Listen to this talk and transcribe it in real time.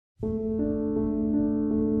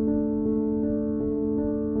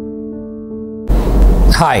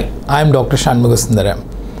Hi, I am Dr. Shanmuga Sundaram,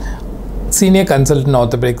 Senior Consultant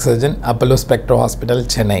Orthopedic Surgeon, Apollo Spectra Hospital,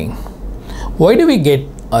 Chennai. Why do we get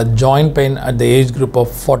a joint pain at the age group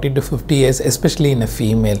of 40 to 50 years, especially in a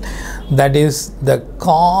female? That is the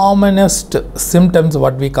commonest symptoms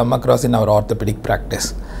what we come across in our orthopedic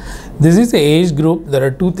practice. This is the age group. There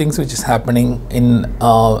are two things which is happening in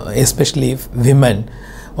especially women.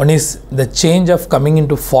 One is the change of coming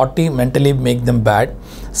into 40 mentally make them bad.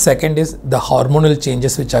 Second is the hormonal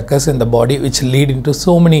changes which occurs in the body, which lead into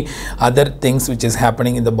so many other things which is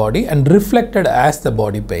happening in the body and reflected as the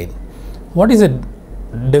body pain. What is the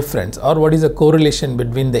difference or what is the correlation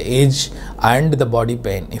between the age and the body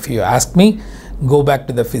pain? If you ask me, go back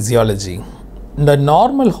to the physiology. The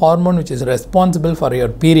normal hormone which is responsible for your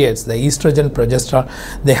periods, the estrogen, progesterone,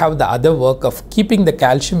 they have the other work of keeping the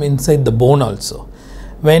calcium inside the bone also.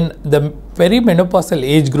 When the perimenopausal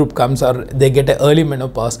age group comes or they get an early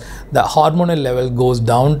menopause, the hormonal level goes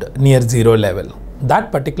down near zero level.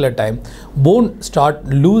 That particular time, bone start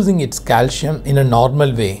losing its calcium in a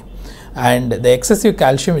normal way. And the excessive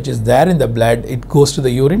calcium which is there in the blood, it goes to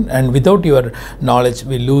the urine, and without your knowledge,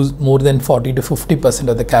 we lose more than 40 to 50%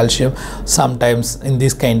 of the calcium sometimes in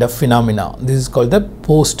this kind of phenomena. This is called the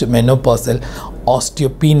post-menopausal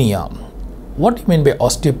osteopenia. What do you mean by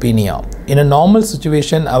osteopenia? In a normal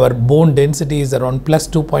situation, our bone density is around plus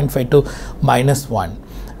 2.5 to minus 1.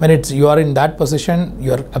 When you are in that position,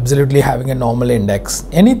 you are absolutely having a normal index.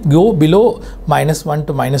 And it go below minus 1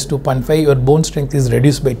 to minus 2.5, your bone strength is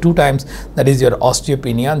reduced by 2 times. That is your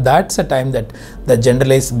osteopenia. That's the time that the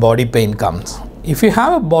generalized body pain comes. If you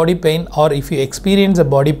have a body pain or if you experience a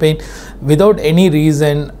body pain without any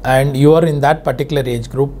reason and you are in that particular age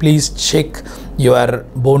group, please check your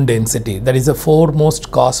bone density. That is the foremost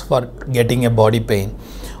cause for getting a body pain.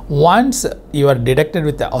 Once you are detected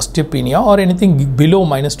with the osteopenia or anything below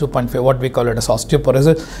minus 2.5, what we call it as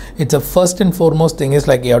osteoporosis, it's a first and foremost thing is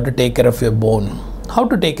like you have to take care of your bone. How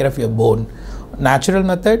to take care of your bone? Natural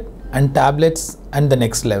method and tablets and the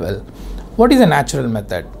next level. What is a natural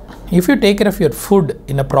method? If you take care of your food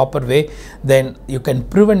in a proper way, then you can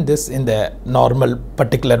prevent this in the normal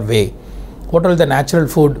particular way. What are the natural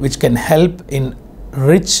food which can help in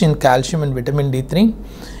rich in calcium and vitamin D3?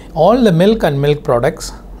 All the milk and milk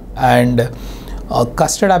products and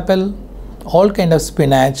custard apple, all kind of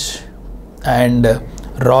spinach and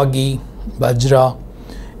ragi, bajra,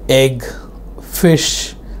 egg,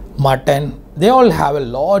 fish, mutton. They all have a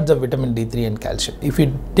lot of vitamin D3 and calcium. If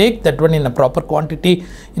you take that one in a proper quantity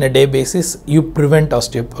in a day basis, you prevent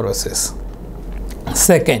osteoporosis.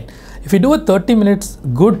 Second, if you do a 30 minutes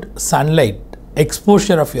good sunlight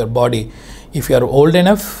exposure of your body, if you are old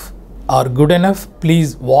enough or good enough,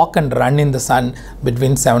 please walk and run in the sun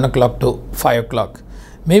between 7 o'clock to 5 o'clock.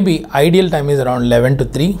 Maybe ideal time is around 11 to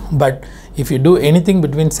 3, but if you do anything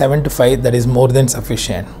between 7 to 5, that is more than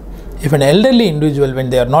sufficient. If an elderly individual, when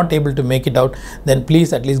they are not able to make it out, then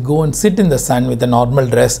please at least go and sit in the sun with a normal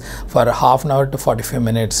dress for half an hour to 45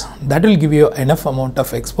 minutes. That will give you enough amount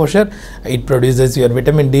of exposure. It produces your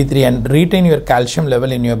vitamin D3 and retain your calcium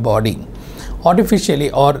level in your body. Artificially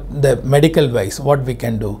or the medical wise, what we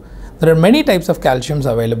can do? There are many types of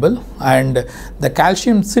calciums available, and the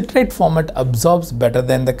calcium citrate format absorbs better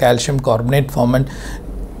than the calcium carbonate format.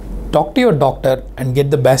 Talk to your doctor and get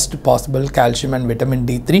the best possible calcium and vitamin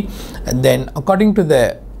D3, and then according to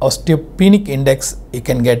the osteopenic index, you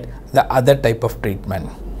can get the other type of treatment.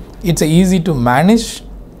 It's easy to manage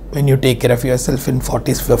when you take care of yourself in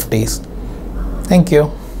 40s, 50s. Thank you.